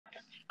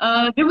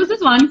There was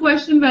this one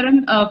question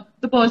wherein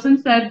the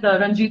person said,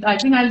 Ranjit, I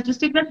think I'll just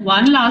take that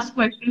one last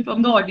question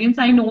from the audience.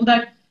 I know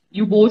that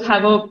you both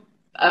have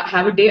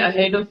a day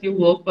ahead of you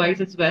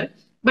work-wise as well.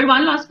 But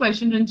one last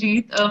question,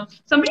 Ranjit.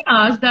 Somebody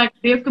asked that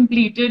they have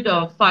completed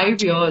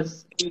 5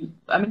 years.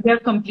 I mean,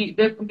 they've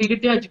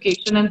completed their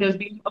education, and there's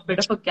been a bit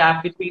of a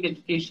gap between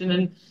education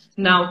and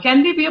now.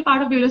 Can they be a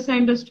part of VLSI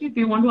industry? Do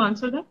you want to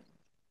answer that?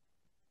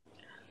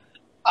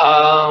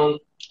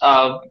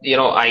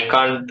 I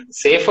can't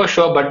say for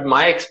sure, but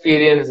my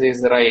experience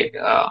is right.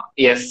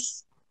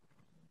 Yes,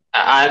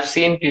 I've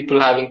seen people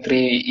having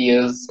 3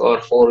 years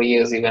or 4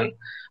 years even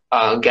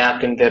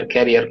gap in their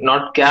career.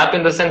 Not gap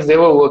in the sense they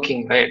were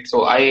working, right? So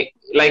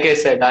like I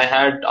said, I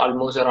had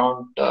almost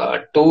around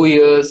 2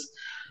 years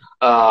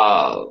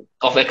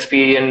of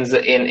experience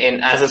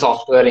in as a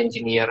software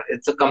engineer.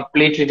 It's a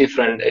completely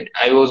different.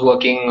 I was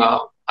working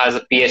as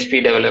a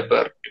PHP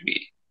developer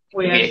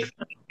Oh, to be yes.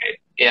 exact. Right?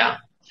 Yeah.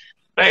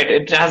 Right.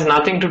 It has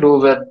nothing to do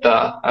with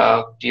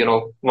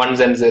ones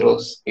and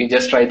zeros. You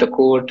just write the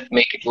code,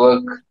 make it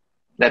work.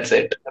 That's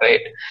it,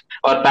 right?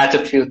 Or patch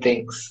a few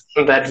things.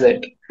 That's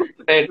it,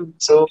 right?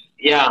 So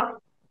yeah.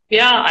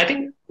 I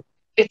think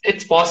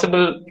it's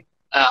possible,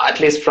 at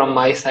least from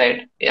my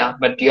side. Yeah,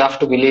 but you have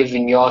to believe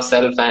in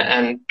yourself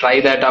and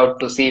try that out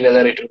to see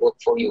whether it will work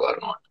for you or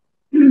not.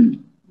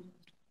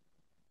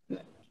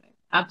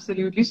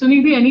 Absolutely. So,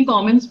 Nidhi, any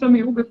comments from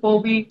you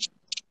before we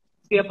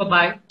say a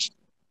bye-bye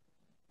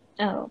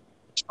Oh,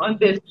 on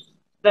this?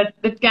 That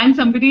can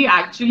somebody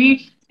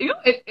actually,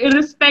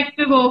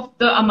 irrespective of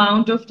the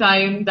amount of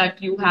time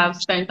that you have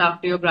spent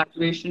after your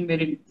graduation, where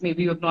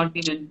maybe you have not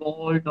been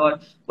involved or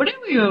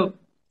whatever your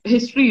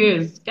history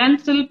is, can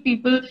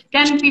people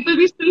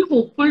be still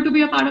hopeful to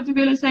be a part of the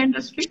VLSI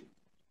industry?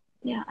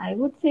 yeah, I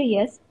would say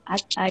yes.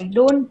 I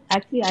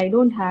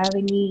don't have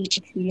any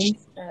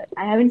experience.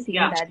 I haven't seen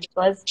Yeah, that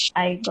because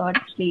I got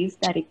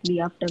placed directly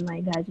after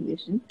my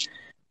graduation.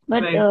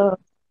 But right.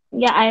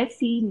 yeah, I have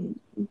seen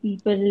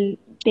people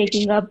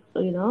taking up,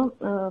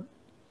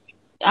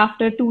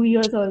 after 2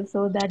 years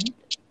also that.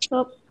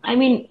 So, I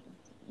mean,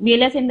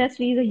 VLS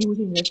industry is a huge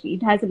industry.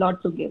 It has a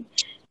lot to give.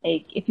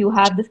 Like, if you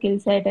have the skill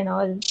set and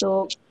all,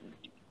 so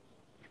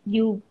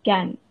you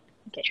can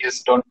get.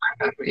 Yes, don't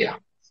matter. Yeah,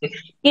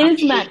 Skills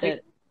Absolutely. matter.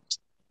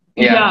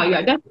 yeah.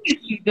 Yeah,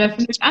 definitely,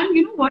 definitely. And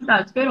you know what?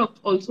 That's where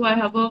also I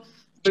have a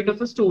bit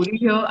of a story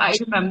here. I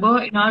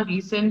remember in our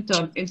recent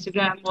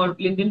Instagram or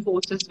LinkedIn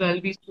post as well,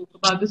 we spoke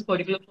about this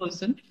particular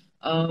person.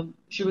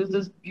 She was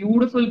this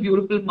beautiful,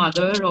 beautiful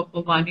mother of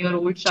a 1 year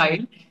old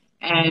child,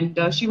 and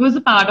she was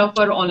a part of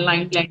our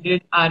online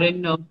blended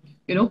RN,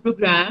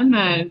 program.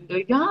 And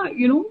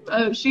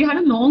yeah, she had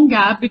a long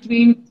gap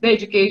between the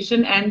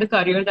education and the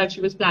career that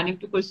she was planning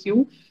to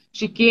pursue.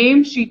 She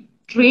came, she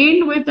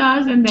trained with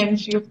us, and then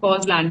she, of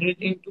course, landed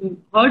into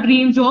her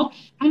dream job.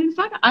 And in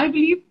fact, I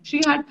believe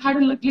she had a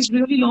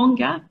really long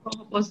gap for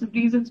her personal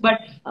reasons. But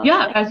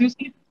yeah, Like, as you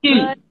said, skill.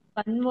 remember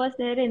one was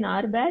there in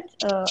our batch.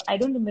 I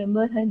don't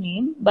remember her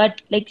name,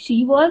 but like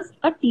she was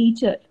a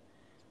teacher.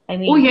 I Oh,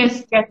 mean,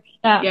 yes, yes,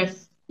 yeah,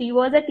 yes. she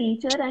was a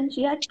teacher and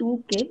she had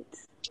two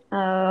kids.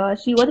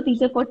 She was a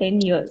teacher for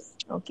 10 years.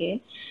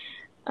 Okay.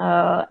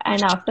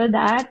 And after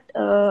that,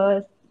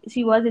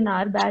 she was in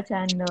our batch,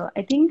 and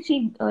I think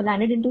she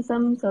landed into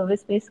some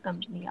service-based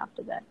company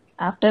after that,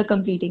 after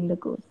completing the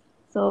course.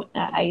 So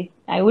I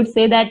would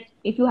say that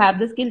if you have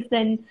the skills,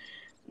 then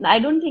I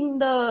don't think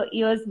the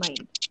years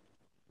mind.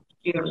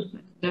 Yeah,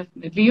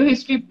 definitely. Your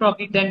history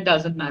probably then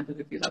doesn't matter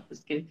if you have the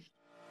skill.